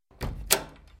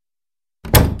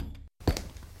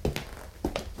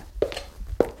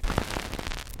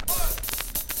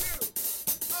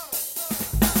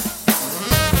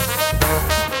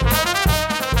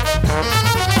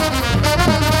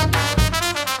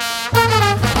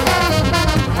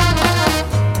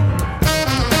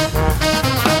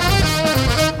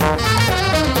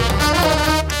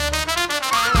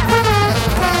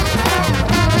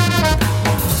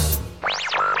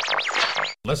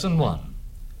Lesson 1.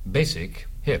 Basic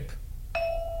Hip.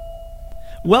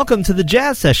 Welcome to the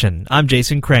Jazz Session. I'm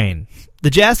Jason Crane.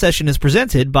 The Jazz Session is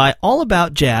presented by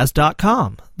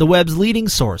AllAboutJazz.com, the web's leading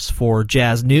source for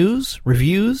jazz news,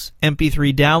 reviews,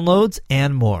 MP3 downloads,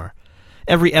 and more.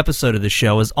 Every episode of the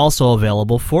show is also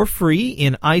available for free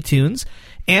in iTunes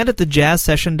and at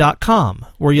thejazzsession.com,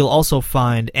 where you'll also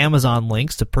find Amazon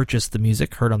links to purchase the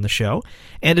music heard on the show,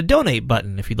 and a donate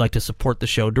button if you'd like to support the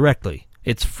show directly.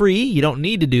 It's free, you don't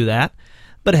need to do that,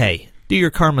 but hey, do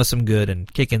your karma some good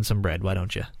and kick in some bread, why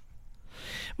don't you?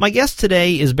 My guest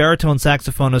today is baritone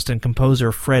saxophonist and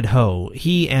composer Fred Ho.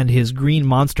 He and his Green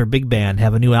Monster Big Band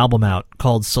have a new album out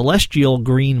called Celestial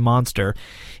Green Monster,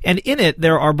 and in it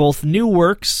there are both new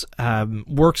works,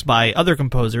 works by other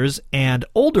composers, and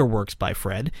older works by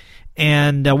Fred.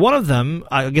 And one of them,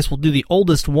 I guess we'll do the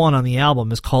oldest one on the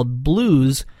album, is called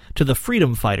Blues to the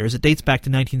Freedom Fighters. It dates back to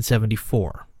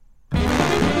 1974.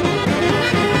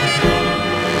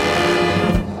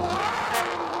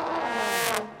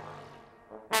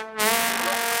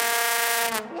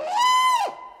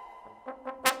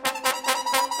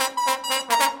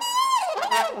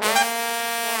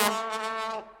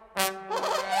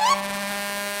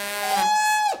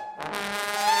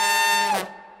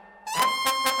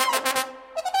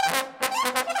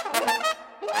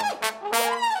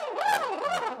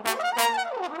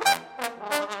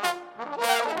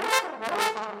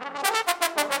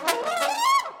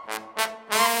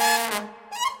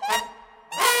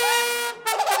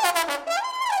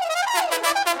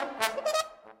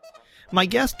 My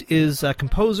guest is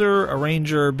composer,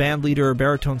 arranger, bandleader,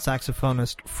 baritone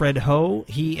saxophonist Fred Ho.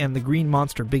 He and the Green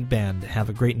Monster Big Band have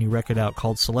a great new record out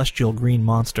called Celestial Green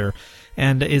Monster.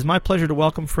 And it is my pleasure to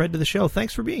welcome Fred to the show.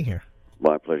 Thanks for being here.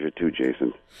 My pleasure too,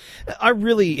 Jason. I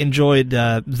really enjoyed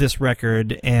this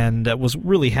record and was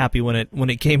really happy when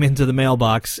it came into the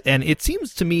mailbox. And it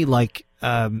seems to me like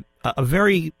a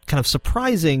very kind of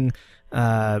surprising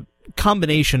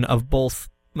combination of both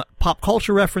pop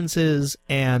culture references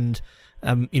and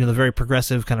the very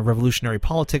progressive kind of revolutionary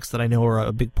politics that I know are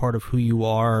a big part of who you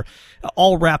are,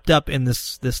 all wrapped up in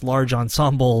this large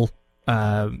ensemble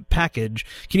package.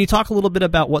 Can you talk a little bit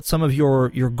about what some of your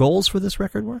goals for this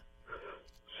record were?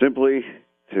 Simply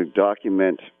to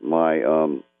document my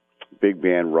big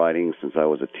band writing since I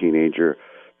was a teenager,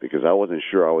 because I wasn't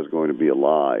sure I was going to be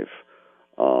alive.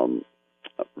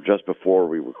 Just before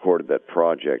we recorded that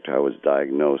project, I was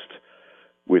diagnosed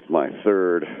with my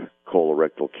third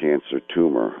colorectal cancer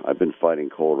tumor. I've been fighting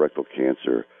colorectal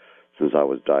cancer since I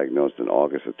was diagnosed in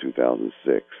August of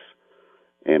 2006.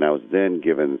 And I was then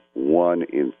given 1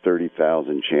 in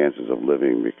 30,000 chances of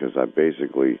living, because I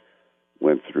basically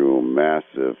went through a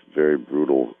massive, very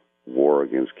brutal war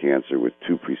against cancer with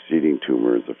 2 preceding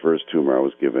tumors. The first tumor I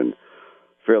was given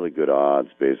fairly good odds,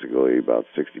 basically about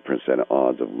 60%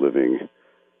 odds of living.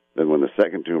 Then when the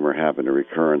second tumor happened, a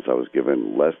recurrence, I was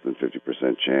given less than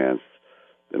 50% chance.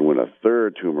 Then when a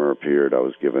third tumor appeared, I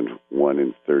was given 1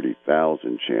 in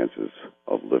 30,000 chances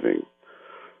of living.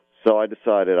 So I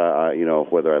decided,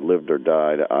 whether I lived or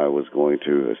died, I was going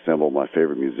to assemble my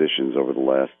favorite musicians over the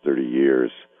last 30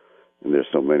 years. And there's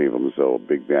so many of them, so a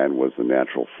big band was the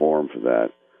natural form for that.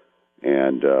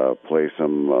 And play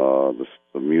some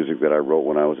the music that I wrote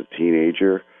when I was a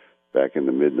teenager, back in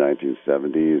the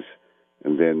mid-1970s.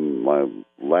 And then my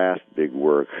last big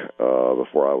work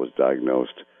before I was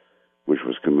diagnosed, which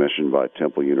was commissioned by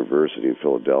Temple University in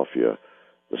Philadelphia,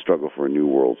 The Struggle for a New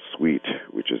World Suite,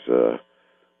 which is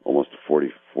almost a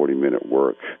 40-minute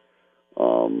work.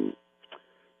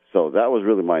 So that was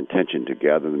really my intention, to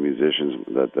gather the musicians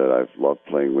that I've loved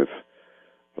playing with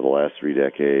for the last 3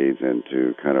 decades, and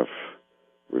to kind of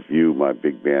review my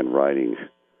big band writing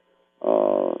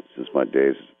since my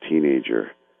days as a teenager.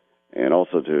 And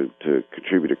also to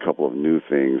contribute a couple of new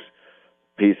things,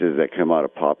 pieces that come out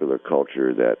of popular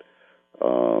culture that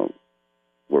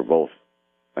were both,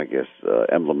 I guess,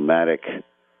 emblematic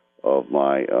of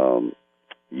my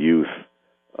youth,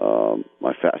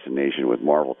 my fascination with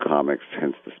Marvel Comics,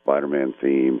 hence the Spider-Man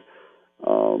theme,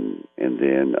 and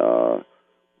then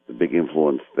the big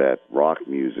influence that rock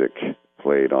music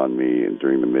played on me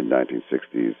during the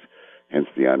mid-1960s, hence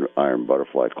the Iron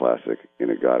Butterfly classic,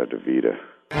 In-A-Gadda-Da-Vida.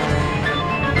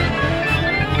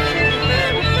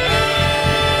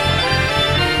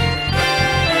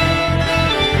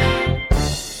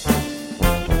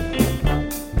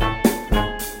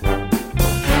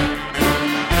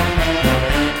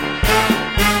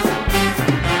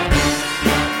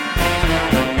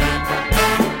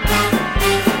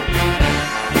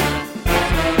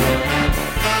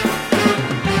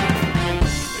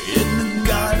 In the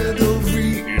garden of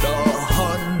Rita,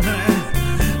 honey,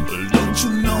 don't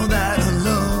you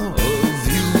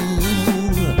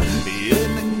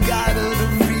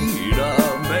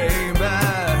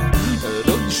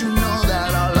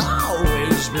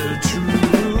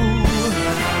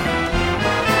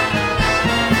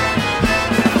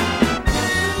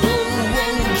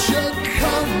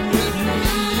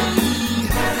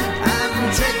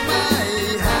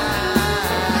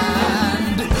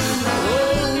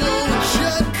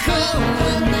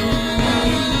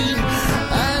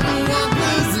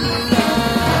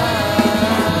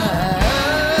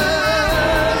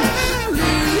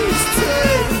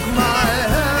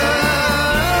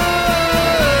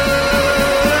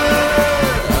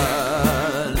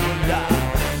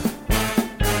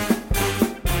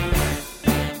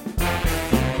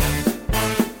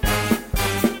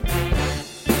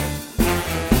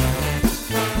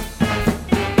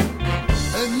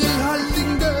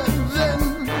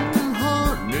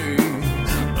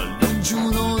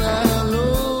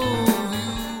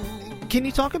Can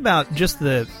you talk about just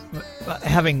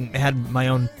having had my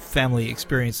own family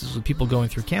experiences with people going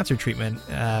through cancer treatment?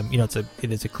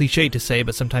 It is a cliche to say,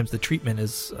 but sometimes the treatment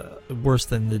is worse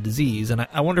than the disease. And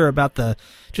I wonder about the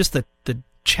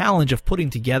challenge of putting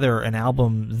together an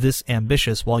album this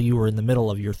ambitious while you were in the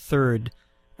middle of your third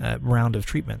round of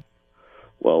treatment.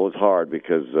 Well, it was hard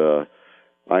because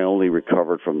I only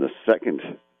recovered from the second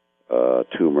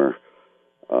tumor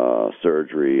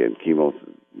surgery and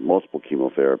multiple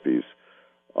chemotherapies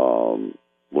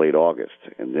late August,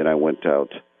 and then I went out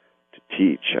to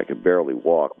teach. I could barely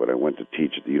walk, but I went to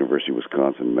teach at the University of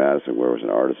Wisconsin-Madison, where I was an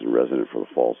artist in resident for the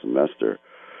fall semester.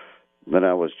 Then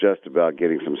I was just about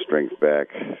getting some strength back.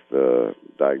 The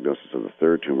diagnosis of the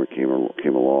third tumor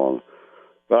came along,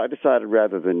 but I decided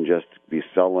rather than just be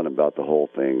sullen about the whole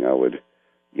thing, I would,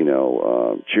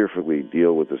 cheerfully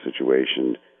deal with the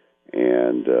situation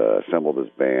and assemble this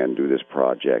band, do this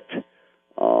project.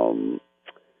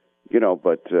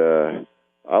 But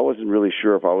I wasn't really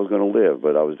sure if I was going to live,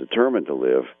 but I was determined to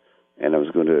live, and I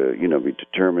was going to, be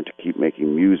determined to keep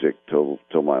making music till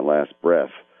my last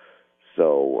breath.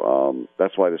 So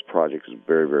that's why this project is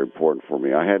very, very important for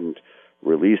me. I hadn't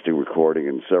released a recording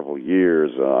in several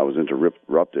years. I was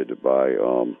interrupted by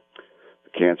the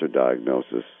cancer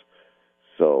diagnosis.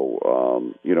 So,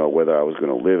 whether I was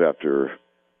going to live after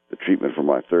the treatment for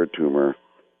my third tumor,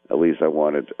 at least I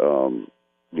wanted,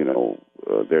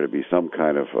 there to be some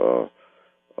kind of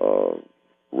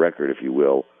record, if you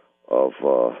will, of,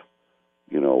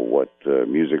 what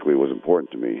musically was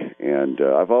important to me. And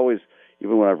I've always,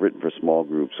 even when I've written for small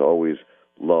groups, always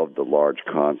loved the large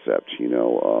concept.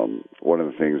 One of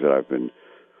the things that I've been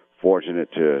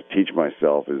fortunate to teach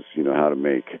myself is, how to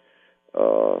make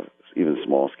even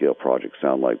small-scale projects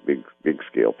sound like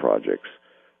big-scale projects.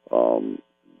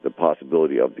 The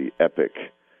possibility of the epic,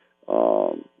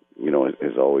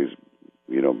 has always,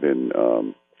 been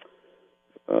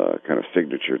kind of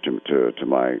signature to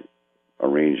my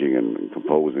arranging and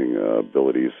composing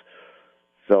abilities.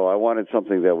 So I wanted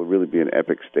something that would really be an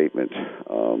epic statement.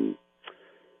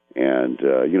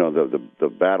 The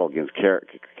battle against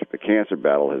the cancer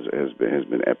battle has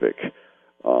been epic.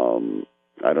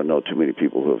 I don't know too many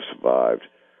people who have survived,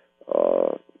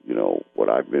 what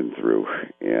I've been through.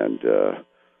 And,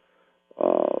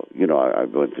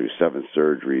 I've been through 7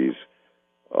 surgeries.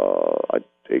 I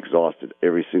exhausted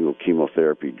every single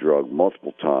chemotherapy drug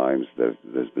multiple times that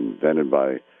has been invented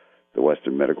by the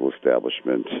Western medical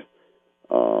establishment.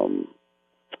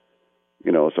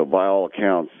 So by all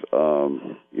accounts,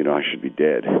 I should be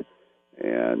dead.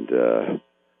 And,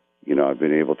 I've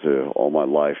been able to, all my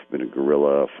life, been a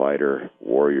guerrilla, fighter,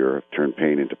 warrior, turned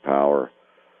pain into power.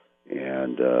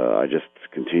 And I just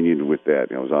continued with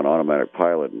that. I was on automatic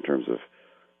pilot in terms of,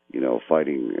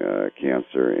 fighting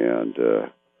cancer. And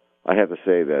I have to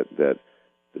say that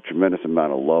the tremendous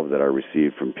amount of love that I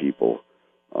received from people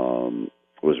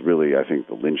was really, I think,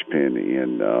 the linchpin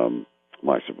in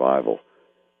my survival.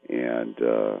 And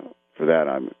for that,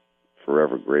 I'm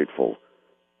forever grateful.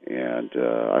 And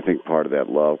I think part of that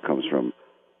love comes from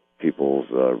people's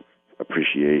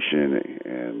appreciation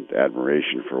and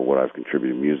admiration for what I've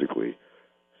contributed musically.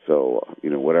 So,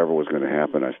 whatever was going to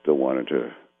happen, I still wanted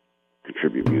to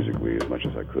contribute musically as much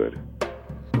as I could.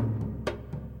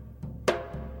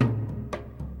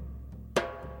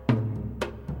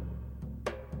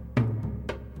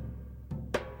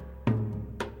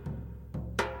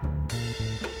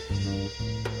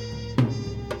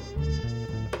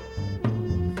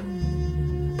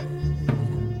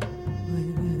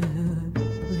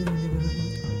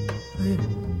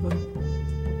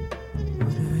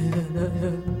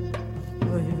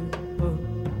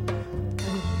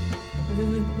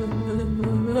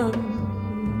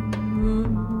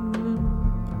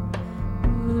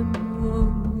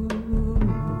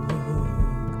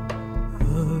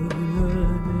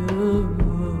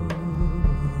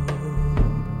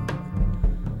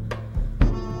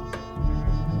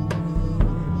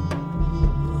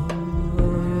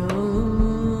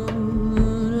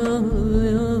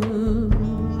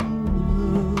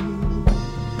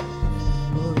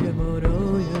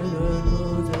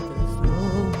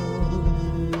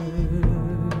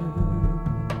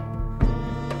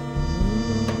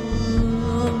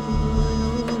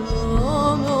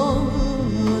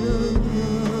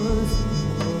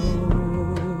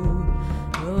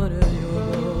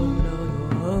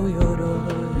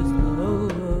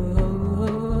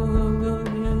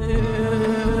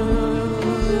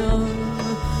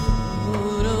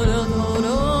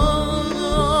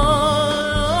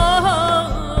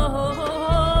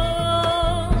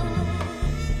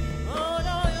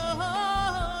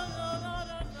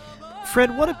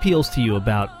 Fred, what appeals to you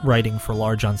about writing for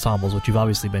large ensembles, which you've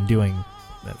obviously been doing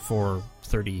for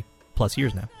 30-plus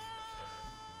years now?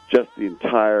 Just the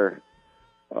entire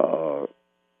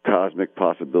cosmic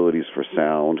possibilities for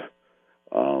sound.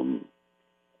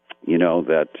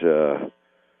 That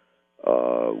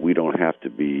we don't have to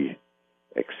be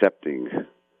accepting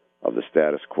of the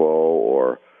status quo,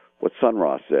 or what Sun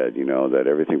Ra said, that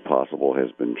everything possible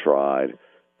has been tried,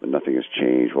 but nothing has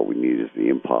changed. What we need is the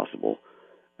impossible.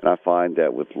 And I find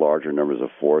that with larger numbers of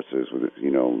forces, with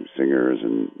singers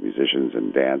and musicians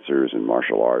and dancers and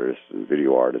martial artists and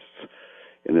video artists,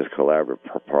 in this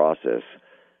collaborative process,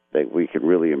 that we can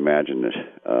really imagine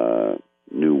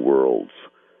new worlds.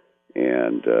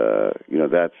 And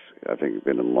that's, I think,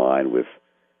 been in line with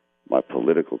my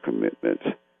political commitment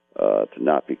to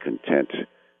not be content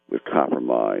with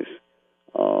compromise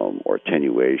or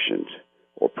attenuation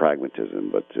or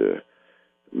pragmatism, but to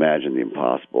imagine the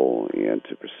impossible and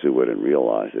to pursue it and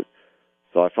realize it.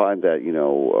 So I find that,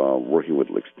 working with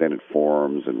extended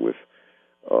forms and with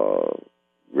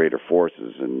greater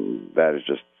forces, and that is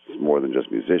just more than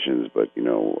just musicians, but,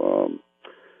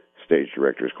 stage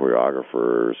directors,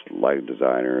 choreographers, lighting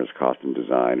designers, costume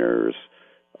designers,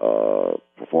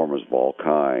 performers of all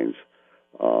kinds,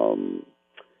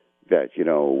 that,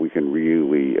 we can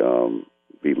really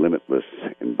be limitless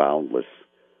and boundless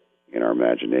in our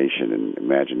imagination, and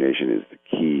imagination is the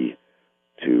key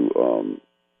to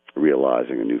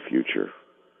realizing a new future.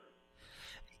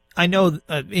 I know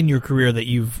in your career that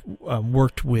you've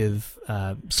worked with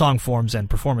song forms and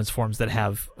performance forms that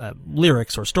have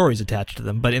lyrics or stories attached to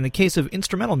them, but in the case of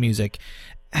instrumental music,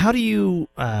 how do you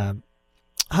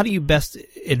best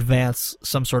advance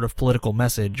some sort of political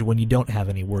message when you don't have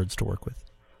any words to work with?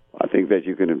 I think that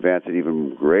you can advance it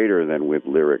even greater than with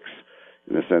lyrics,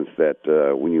 in the sense that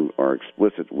when you are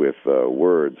explicit with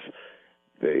words,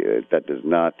 that does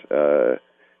not,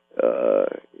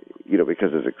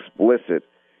 because it's explicit,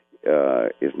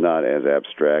 is not as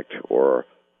abstract or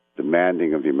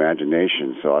demanding of the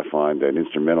imagination. So I find that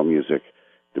instrumental music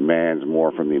demands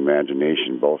more from the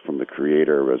imagination, both from the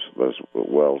creator as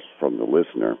well as from the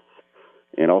listener,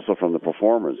 and also from the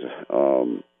performers.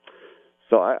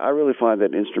 So I really find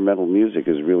that instrumental music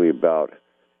is really about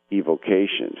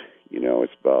evocation.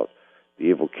 It's about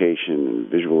the evocation and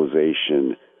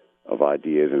visualization of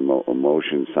ideas and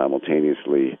emotions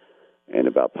simultaneously, and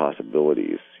about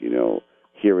possibilities,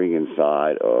 hearing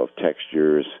inside of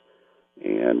textures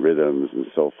and rhythms and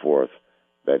so forth,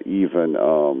 that even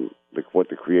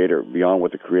beyond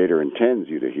what the creator intends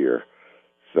you to hear.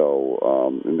 So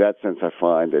in that sense, I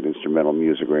find that instrumental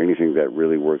music, or anything that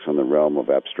really works on the realm of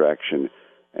abstraction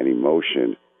and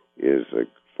emotion, is a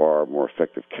far more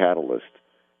effective catalyst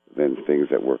than things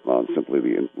that work on simply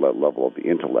the level of the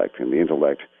intellect. And the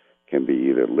intellect can be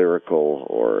either lyrical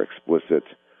or explicit,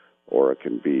 or it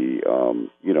can be,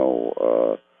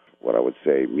 what I would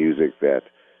say, music that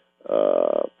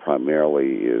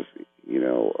primarily is,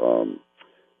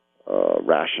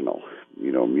 rational.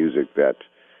 Music that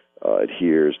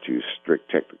adheres to strict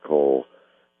technical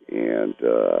and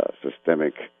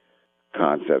systemic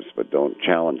concepts, but don't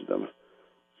challenge them.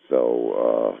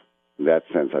 So in that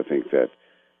sense, I think that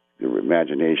the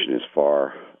imagination is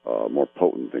far more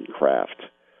potent than craft.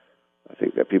 I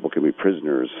think that people can be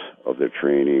prisoners of their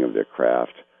training, of their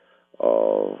craft,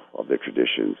 of their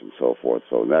traditions, and so forth.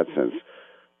 So in that sense,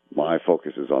 my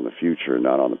focus is on the future,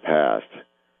 not on the past,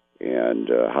 and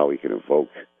how we can evoke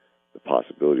the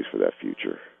possibilities for that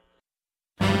future.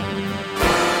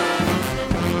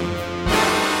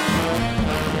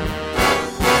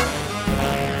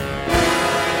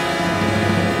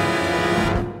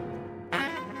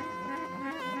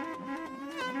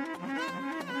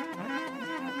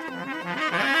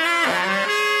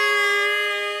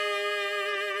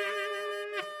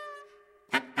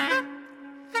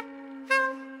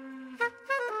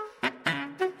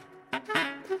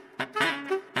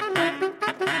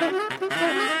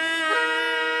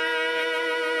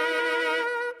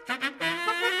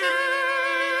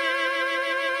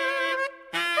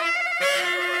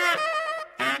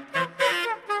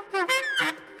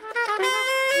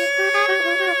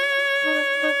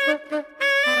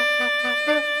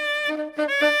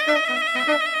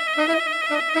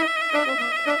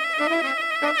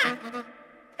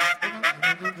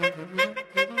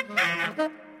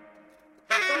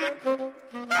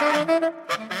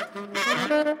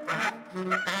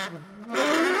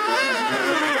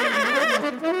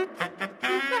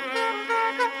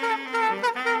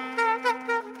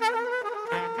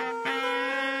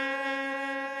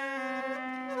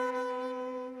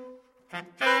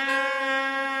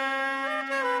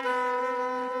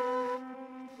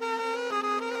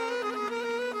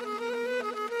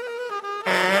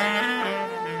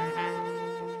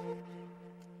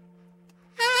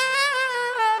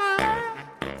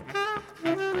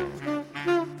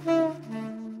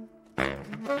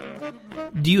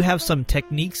 Do you have some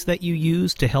techniques that you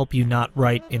use to help you not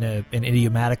write in an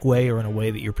idiomatic way or in a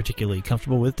way that you're particularly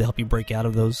comfortable with to help you break out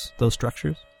of those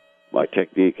structures? My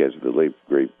technique, as the late,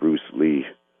 great Bruce Lee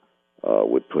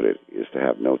would put it, is to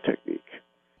have no technique.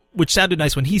 Which sounded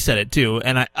nice when he said it, too.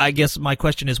 And I guess my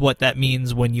question is what that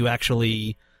means when you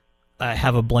actually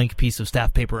have a blank piece of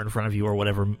staff paper in front of you or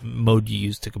whatever mode you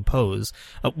use to compose.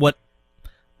 What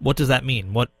does that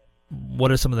mean? What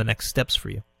are some of the next steps for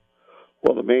you?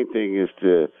 Well, the main thing is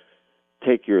to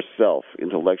take yourself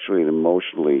intellectually and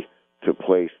emotionally to a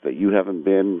place that you haven't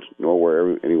been, nor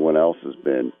where anyone else has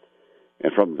been.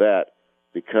 And from that,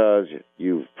 because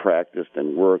you've practiced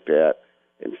and worked at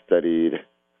and studied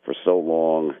for so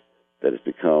long that it's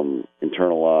become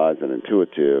internalized and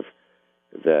intuitive,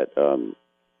 that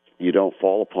you don't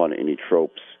fall upon any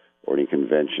tropes or any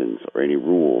conventions or any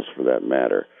rules for that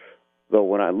matter. Though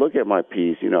when I look at my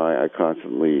piece, I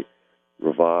constantly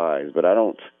revise, but I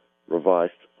don't revise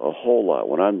a whole lot.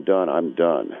 When I'm done,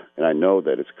 and I know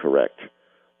that it's correct,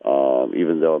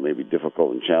 even though it may be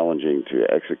difficult and challenging to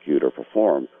execute or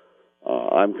perform.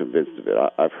 I'm convinced of it.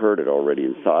 I've heard it already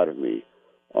inside of me,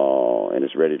 and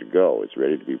it's ready to go. It's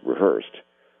ready to be rehearsed.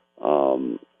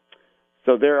 So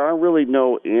there are really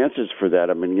no answers for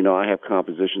that. I mean, I have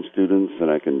composition students,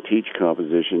 and I can teach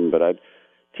composition, but I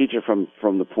teach it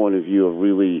from the point of view of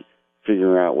really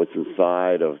figuring out what's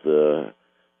inside of the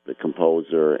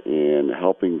composer and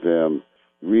helping them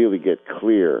really get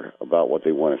clear about what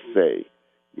they want to say.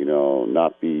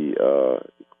 Not be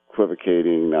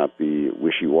equivocating, not be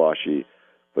wishy-washy,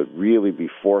 but really be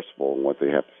forceful in what they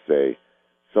have to say.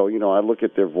 So, I look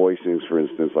at their voicings, for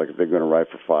instance, like if they're going to write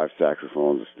for 5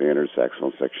 saxophones, a standard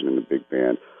saxophone section in the big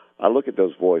band, I look at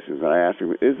those voicings and I ask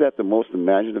them, is that the most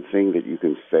imaginative thing that you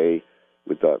can say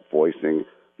with that voicing?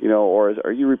 Or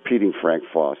are you repeating Frank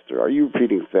Foster? Are you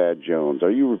repeating Thad Jones? Are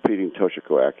you repeating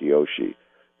Toshiko Akiyoshi?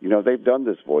 They've done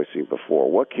this voicing before.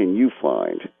 What can you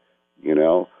find?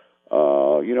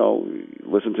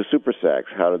 Listen to Super Sax.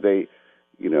 How do they,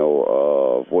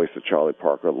 voice the Charlie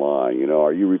Parker line?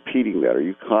 Are you repeating that? Are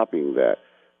you copying that?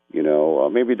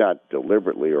 Maybe not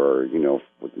deliberately or,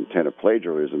 with intent of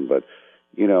plagiarism, but,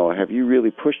 have you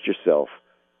really pushed yourself,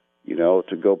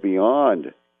 to go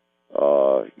beyond,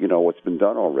 what's been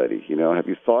done already? Have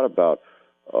you thought about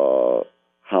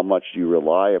how much you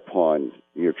rely upon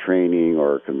your training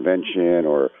or convention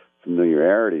or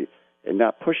familiarity and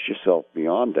not push yourself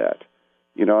beyond that?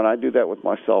 And I do that with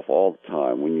myself all the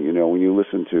time. When you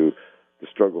listen to the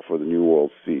Struggle for the New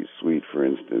World Suite, for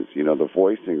instance, the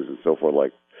voicings and so forth,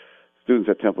 like students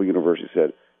at Temple University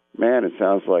said, man, it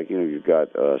sounds like, you've got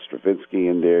Stravinsky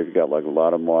in there, you've got like a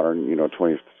lot of modern,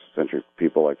 20th century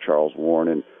people like Charles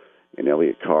Warren and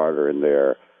Elliott Carter in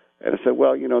there. And I said,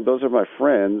 well, those are my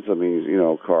friends. I mean,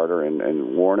 Carter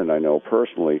and Warren I know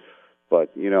personally, but,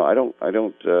 I don't,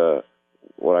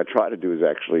 what I try to do is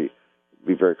actually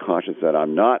be very conscious that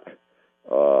I'm not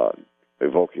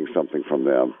evoking something from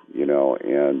them,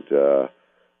 and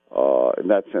in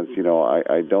that sense,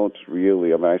 I don't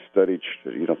really, I studied,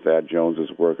 Thad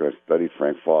Jones's work, and I studied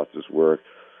Frank Foster's work,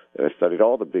 and I studied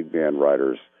all the big band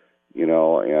writers,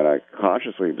 and I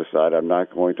consciously decide I'm not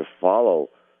going to follow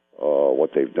what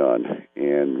they've done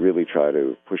and really try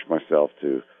to push myself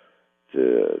to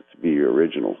be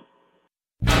original.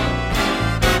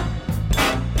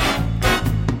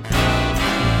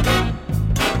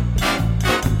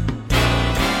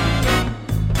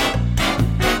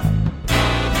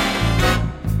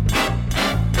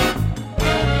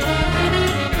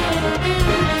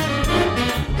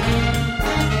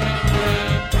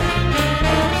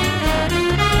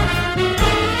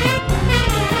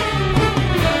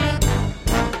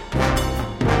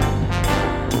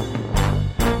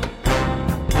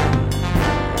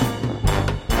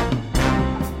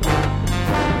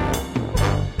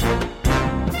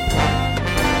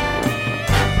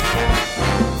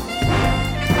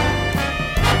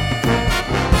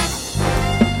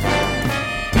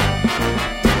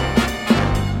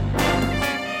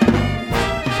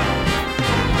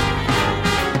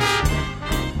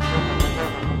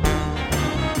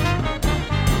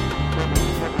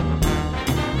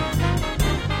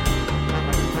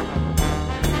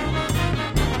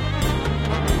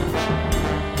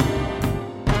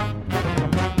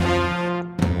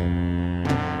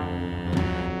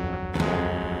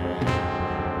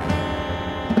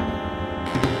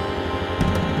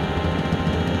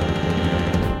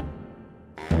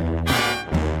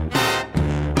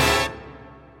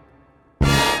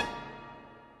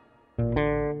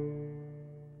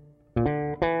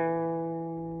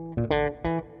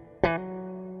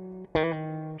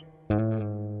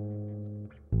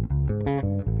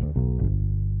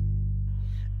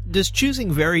 Does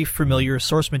choosing very familiar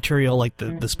source material like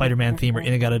the Spider-Man theme or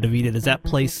In-A-Gadda-Da-Vida, does that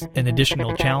place an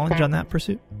additional challenge on that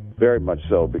pursuit? Very much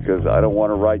so, because I don't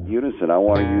want to write unison. I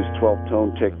want to use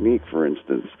 12-tone technique, for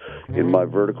instance, in my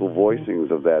vertical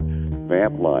voicings of that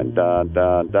vamp line, da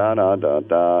da da da da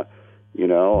da.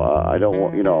 I don't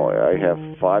want. I have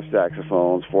 5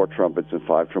 saxophones, 4 trumpets, and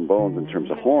 5 trombones in terms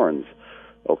of horns.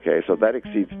 Okay, so that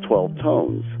exceeds 12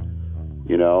 tones.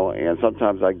 And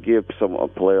sometimes I give a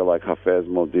player like Hafez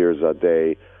Modir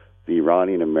Zadeh, the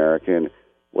Iranian American,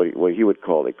 what he would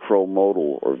call a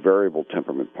chromodal or variable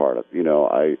temperament part.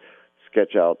 I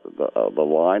sketch out the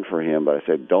line for him, but I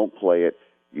said, don't play it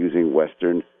using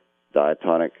Western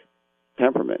diatonic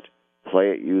temperament.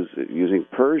 Play it using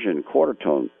Persian quarter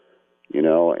tone,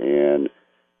 and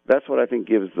that's what I think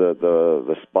gives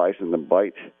the spice and the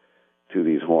bite to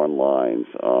these horn lines.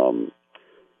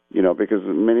 Because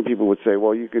many people would say,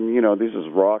 well, you can, these is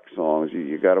rock songs.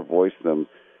 You got to voice them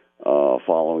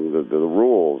following the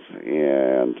rules.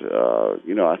 And,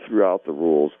 I threw out the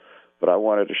rules, but I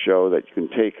wanted to show that you can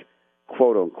take,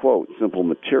 quote unquote, simple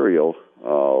material,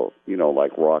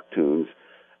 like rock tunes,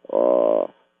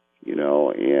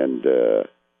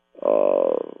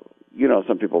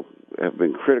 some people have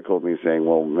been critical of me saying,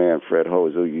 well, man, Fred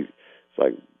Hozu, it's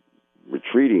like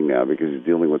retreating now because he's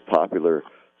dealing with popular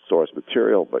source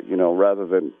material. But, rather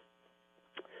than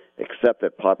accept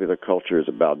that popular culture is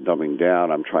about dumbing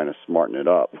down, I'm trying to smarten it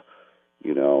up,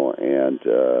 and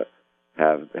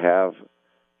have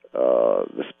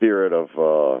the spirit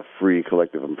of free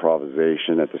collective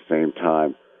improvisation at the same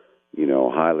time,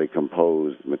 highly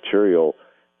composed material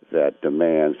that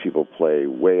demands people play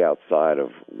way outside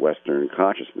of Western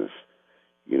consciousness,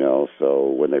 So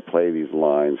when they play these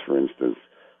lines, for instance,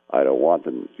 I don't want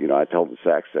them, I tell the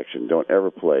sax section, don't ever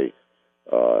play,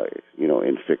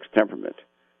 in fixed temperament.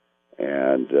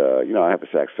 And, I have a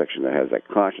sax section that has that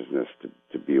consciousness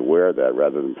to be aware of that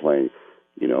rather than playing,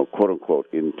 quote unquote,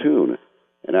 in tune.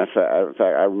 And in fact,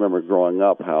 I remember growing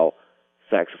up how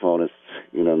saxophonists,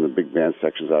 in the big band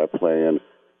sections that I play in,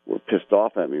 were pissed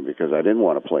off at me because I didn't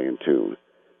want to play in tune.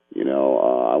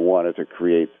 I wanted to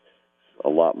create a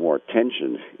lot more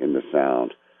tension in the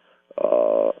sound.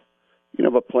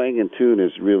 But playing in tune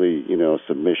is really,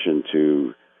 submission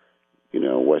to,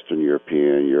 Western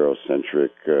European,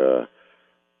 Eurocentric,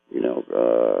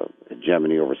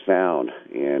 hegemony over sound.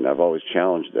 And I've always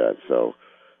challenged that. So,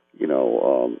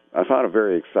 I found it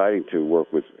very exciting to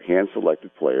work with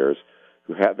hand-selected players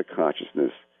who have the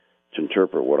consciousness to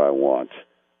interpret what I want.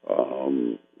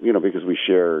 Because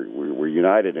we're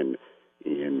united in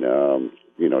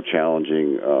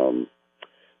challenging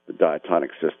the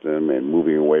diatonic system and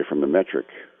moving away from the metric.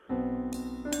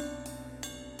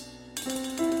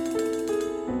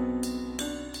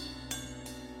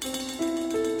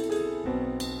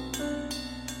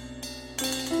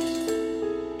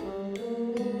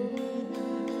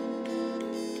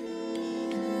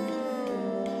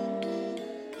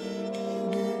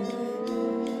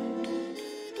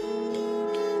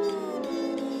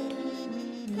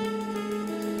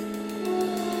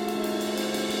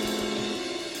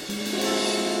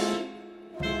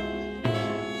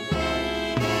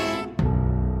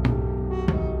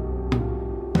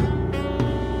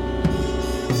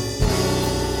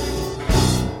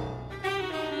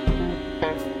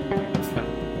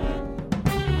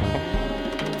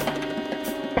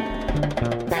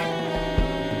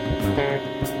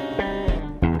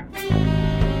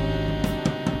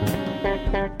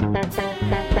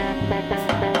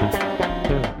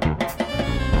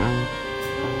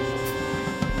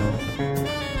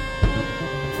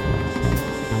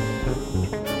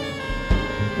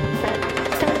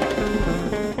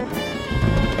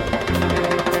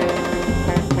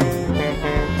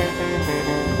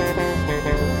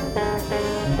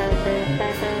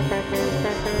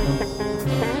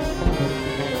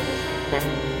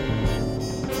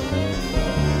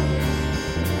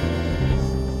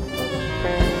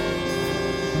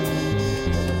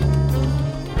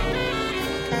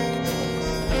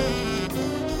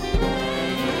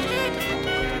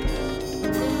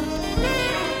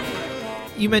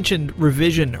 You mentioned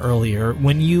revision earlier.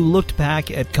 When you looked back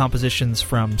at compositions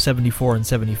from 74 and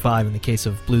 75 in the case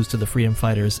of Blues to the Freedom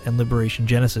Fighters and Liberation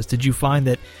Genesis, did you find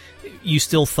that you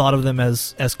still thought of them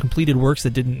as completed works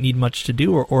that didn't need much to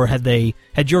do, or had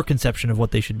your conception of what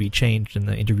they should be changed in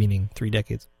the intervening 3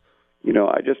 decades?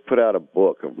 I just put out a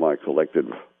book of my collected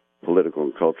political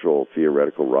and cultural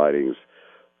theoretical writings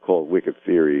called Wicked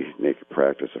Theory, Naked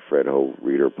Practice, a Fred Ho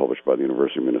reader, published by the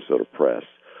University of Minnesota Press.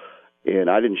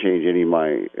 And I didn't change any of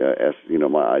my,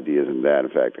 my ideas in that. In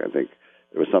fact, I think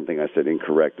there was something I said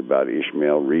incorrect about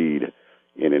Ishmael Reed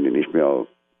in an Ishmael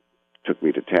took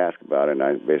me to task about it, and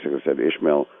I basically said,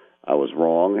 Ishmael, I was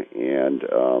wrong, and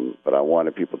but I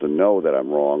wanted people to know that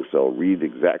I'm wrong, so read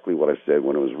exactly what I said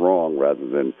when it was wrong rather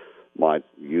than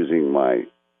using my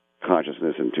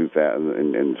consciousness in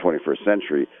the 21st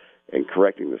century and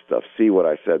correcting the stuff. See what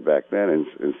I said back then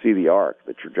and see the arc,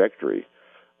 the trajectory.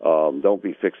 Don't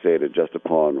be fixated just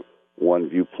upon one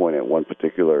viewpoint at one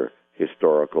particular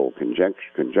historical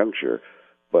conjuncture,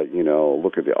 but,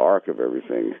 look at the arc of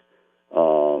everything.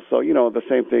 So, the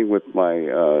same thing with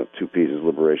my two pieces,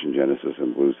 Liberation Genesis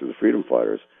and Blues to the Freedom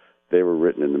Fighters. They were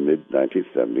written in the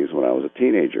mid-1970s when I was a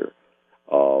teenager.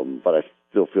 But I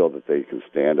still feel that they can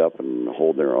stand up and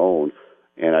hold their own.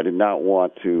 And I did not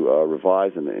want to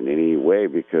revise them in any way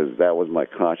because that was my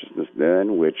consciousness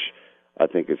then, which I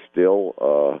think is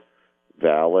still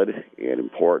valid and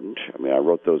important. I mean, I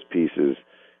wrote those pieces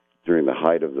during the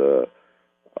height of the,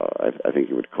 I think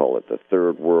you would call it the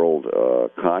third world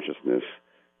consciousness.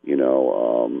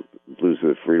 Blues to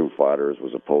the Freedom Fighters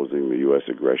was opposing the U.S.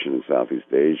 aggression in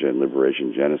Southeast Asia, and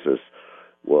Liberation Genesis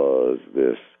was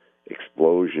this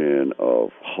explosion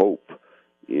of hope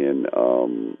in,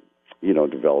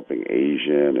 developing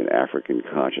Asian and African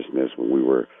consciousness when we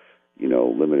were,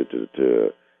 limited to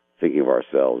thinking of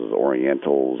ourselves as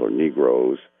Orientals or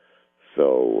Negroes.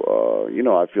 So,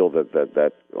 I feel that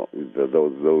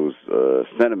those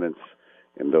sentiments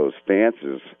and those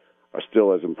stances are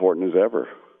still as important as ever.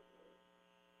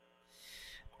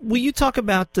 Will you talk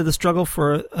about the struggle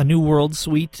for a New World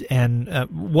Suite and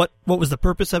what was the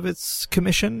purpose of its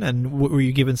commission, and were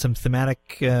you given some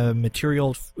thematic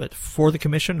material for the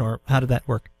commission, or how did that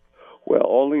work? Well,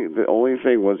 the only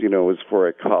thing was, it was for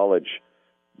a college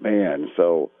band,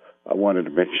 so I wanted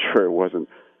to make sure it wasn't,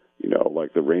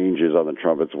 like the ranges on the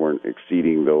trumpets weren't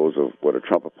exceeding those of what a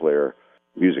trumpet player,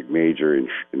 music major in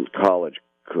college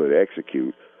could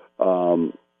execute.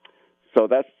 So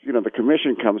that's, the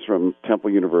commission comes from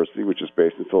Temple University, which is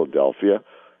based in Philadelphia.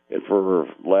 And for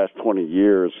the last 20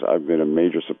 years, I've been a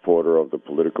major supporter of the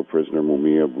political prisoner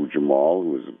Mumia Abu-Jamal,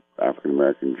 who is an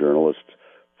African-American journalist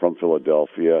from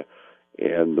Philadelphia,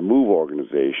 and the MOVE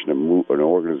organization, an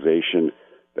organization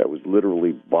that was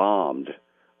literally bombed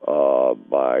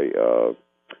by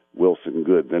Wilson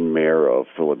Good, then mayor of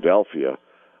Philadelphia.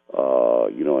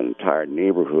 An entire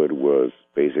neighborhood was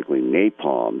basically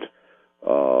napalmed.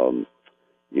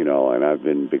 And I've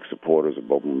been big supporters of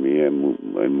both Mumia and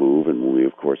MOVE, and Mumia,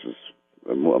 of course,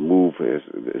 MOVE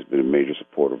has been a major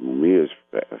supporter of Mumia's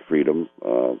freedom.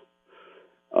 So,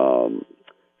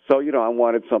 I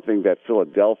wanted something that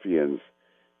Philadelphians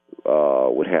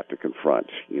would have to confront,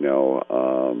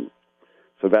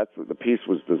 So that's the piece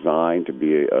was designed to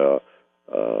be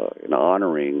an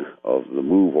honoring of the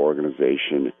MOVE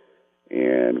organization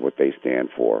and what they stand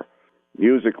for.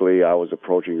 Musically, I was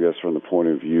approaching this from the point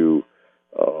of view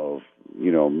of,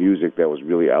 music that was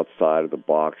really outside of the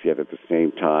box, yet at the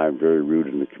same time very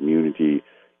rooted in the community,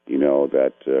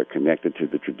 that connected to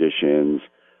the traditions,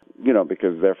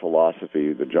 because their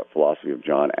philosophy, the philosophy of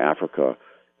John Africa,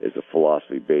 is a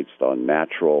philosophy based on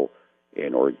natural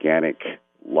and organic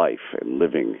life and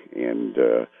living, and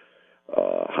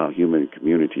how human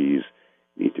communities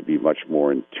need to be much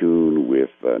more in tune with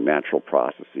natural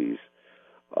processes.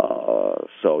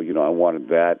 So, I wanted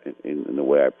that in the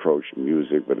way I approached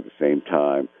music, but at the same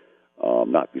time,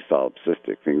 not be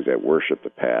solipsistic, things that worship the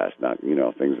past, not,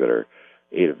 things that are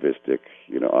atavistic,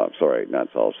 not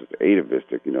solipsistic,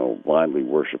 atavistic, blindly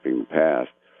worshiping the past,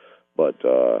 but,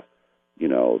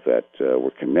 that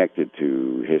we're connected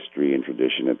to history and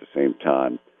tradition at the same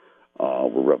time.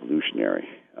 We're revolutionary.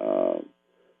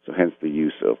 So hence the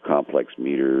use of complex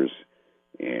meters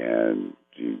and,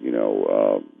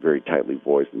 very tightly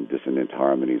voiced and dissonant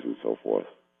harmonies and so forth.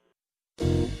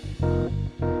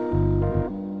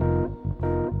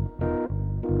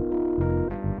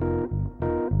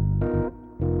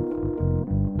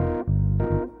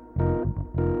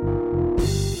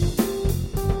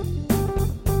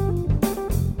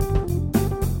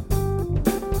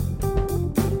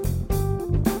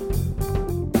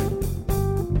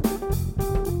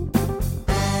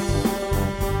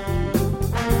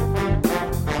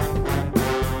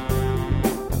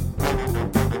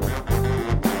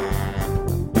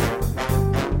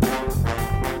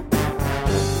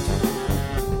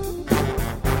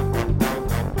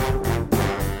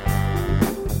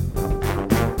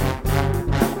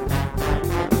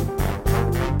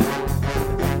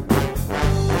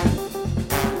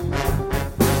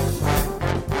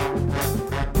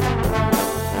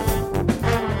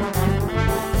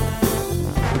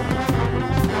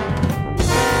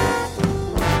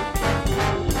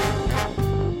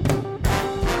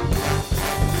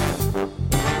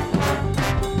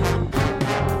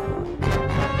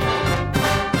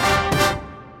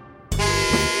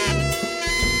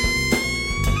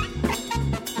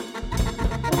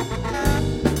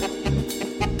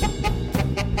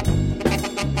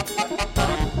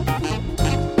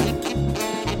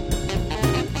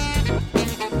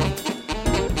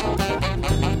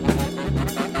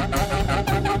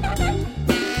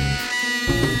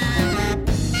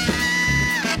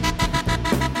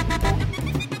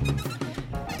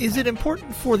 Is it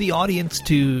important for the audience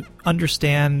to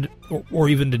understand or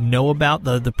even to know about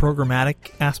the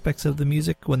programmatic aspects of the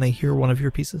music when they hear one of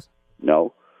your pieces?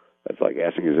 No. That's like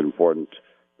asking, is it important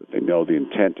that they know the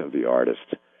intent of the artist?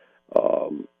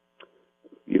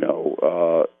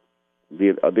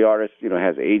 The artist,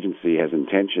 has agency, has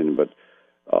intention, but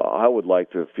I would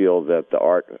like to feel that the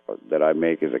art that I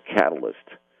make is a catalyst,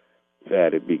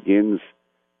 that it begins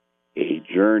a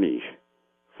journey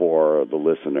for the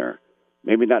listener.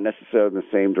 Maybe not necessarily in the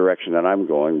same direction that I'm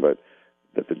going, but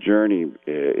that the journey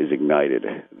is ignited,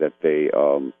 that they,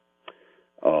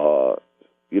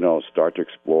 start to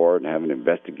explore and have an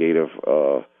investigative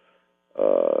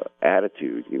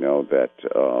attitude, that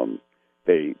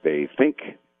they think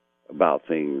about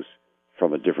things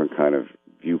from a different kind of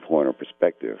viewpoint or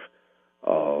perspective,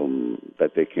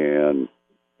 that they can,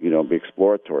 be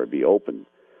exploratory, be open.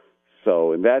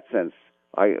 So in that sense,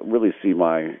 I really see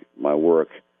my work,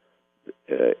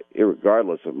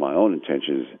 irregardless of my own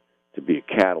intentions, to be a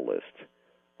catalyst.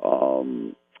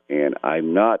 And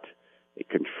I'm not a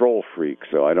control freak,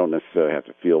 so I don't necessarily have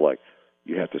to feel like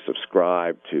you have to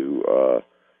subscribe to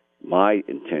my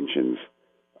intentions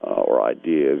or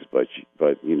ideas, but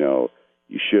you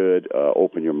should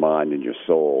open your mind and your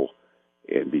soul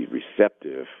and be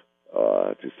receptive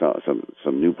to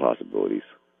some new possibilities.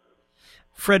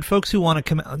 Fred, folks who want to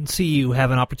come out and see you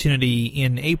have an opportunity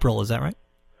in April, is that right?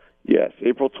 Yes,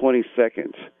 April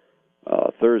 22nd,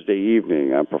 Thursday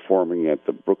evening, I'm performing at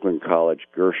the Brooklyn College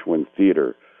Gershwin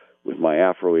Theater with my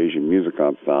Afro-Asian Music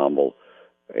Ensemble.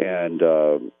 And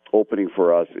opening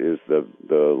for us is the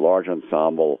large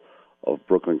ensemble of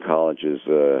Brooklyn College's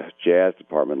jazz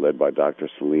department led by Dr.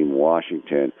 Salim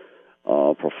Washington,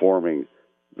 performing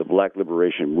the Black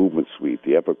Liberation Movement Suite,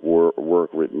 the epic work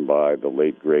written by the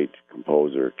late, great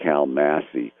composer Cal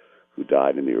Massey, who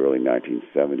died in the early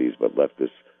 1970s, but left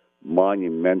this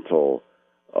monumental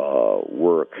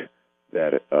work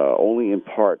that only in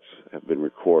parts have been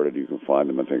recorded. You can find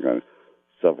them, I think, on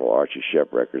several Archie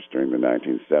Shepp records during the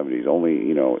 1970s, only,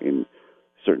 in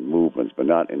certain movements, but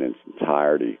not in its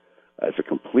entirety. It's a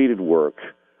completed work,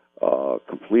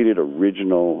 completed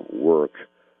original work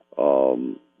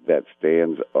that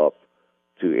stands up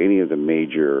to any of the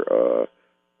major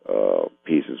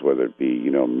pieces, whether it be,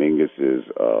 Mingus's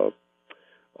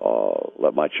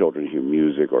Let My Children Hear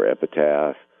Music or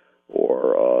Epitaph,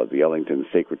 or the Ellington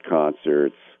Sacred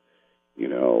Concerts.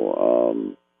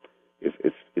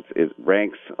 It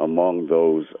ranks among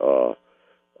those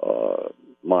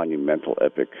monumental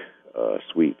epic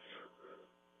suites.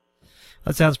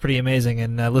 That sounds pretty amazing,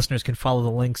 and listeners can follow the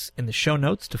links in the show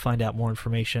notes to find out more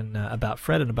information about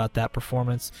Fred and about that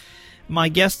performance. My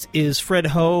guest is Fred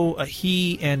Ho.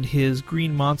 He and his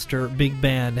Green Monster Big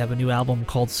Band have a new album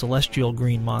called Celestial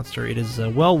Green Monster. It is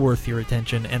well worth your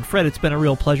attention. And Fred, it's been a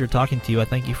real pleasure talking to you. I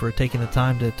thank you for taking the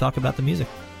time to talk about the music.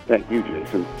 Thank you,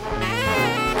 Jason.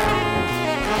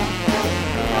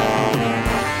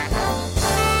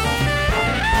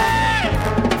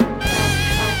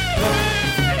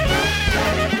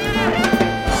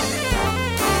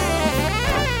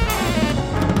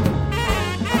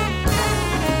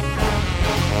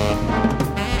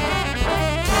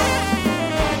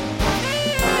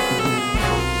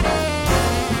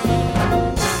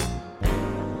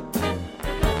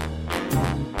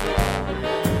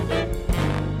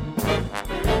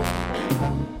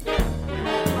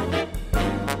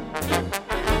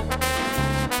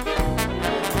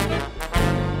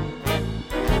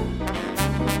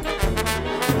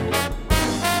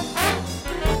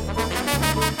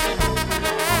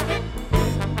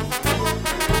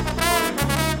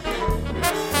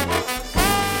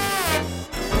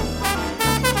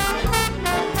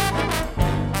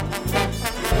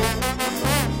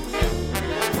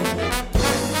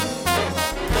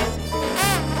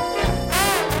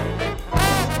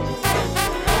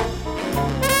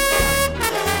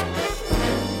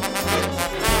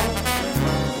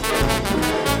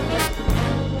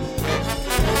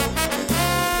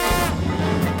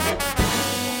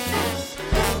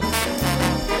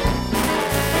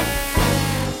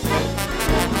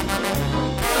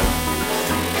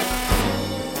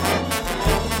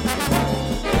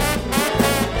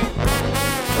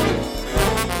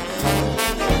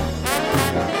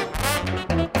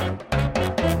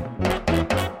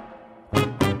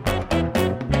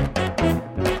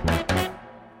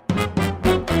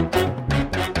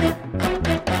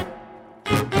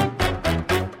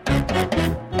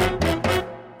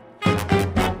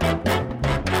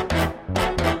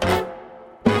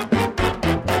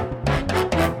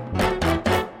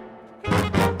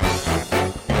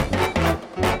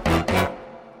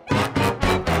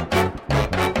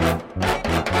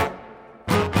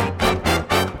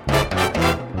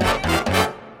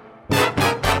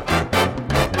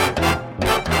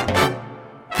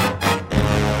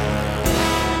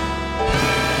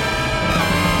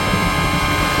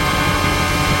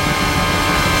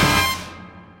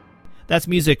 That's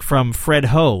music from Fred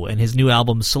Ho and his new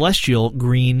album Celestial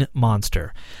Green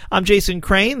Monster. I'm Jason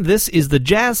Crane. This is the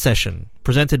Jazz Session,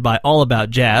 presented by All About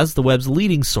Jazz, the web's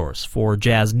leading source for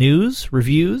jazz news,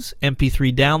 reviews,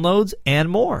 MP3 downloads, and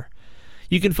more.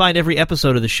 You can find every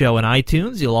episode of the show in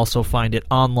iTunes. You'll also find it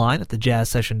online at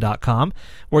thejazzsession.com,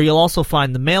 where you'll also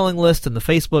find the mailing list and the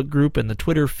Facebook group and the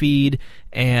Twitter feed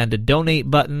and a donate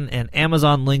button and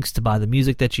Amazon links to buy the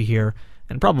music that you hear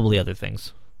and probably other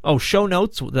things. Oh, show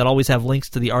notes that always have links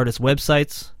to the artists'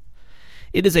 websites.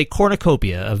 It is a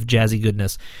cornucopia of jazzy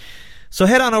goodness. So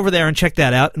head on over there and check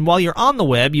that out. And while you're on the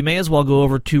web, you may as well go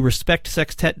over to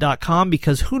respectsextet.com,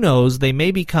 because who knows, they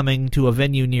may be coming to a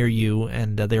venue near you,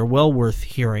 and they're well worth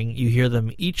hearing. You hear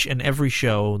them each and every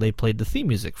show. They played the theme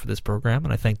music for this program,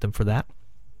 and I thank them for that.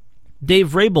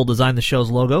 Dave Rabel designed the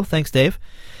show's logo. Thanks, Dave.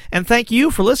 And thank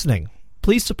you for listening.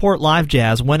 Please support live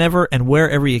jazz whenever and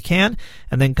wherever you can,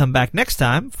 and then come back next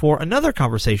time for another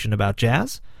conversation about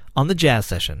jazz on the Jazz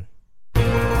Session.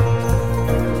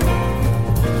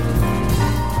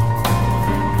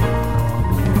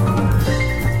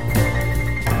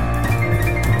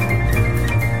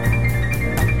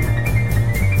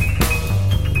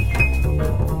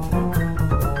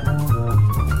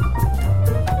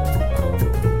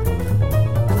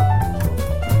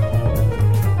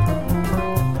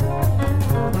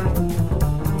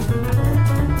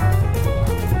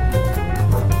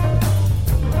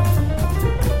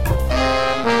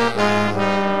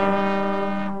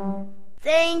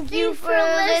 Thank you for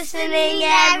listening,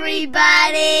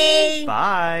 everybody.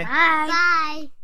 Bye. Bye. Bye.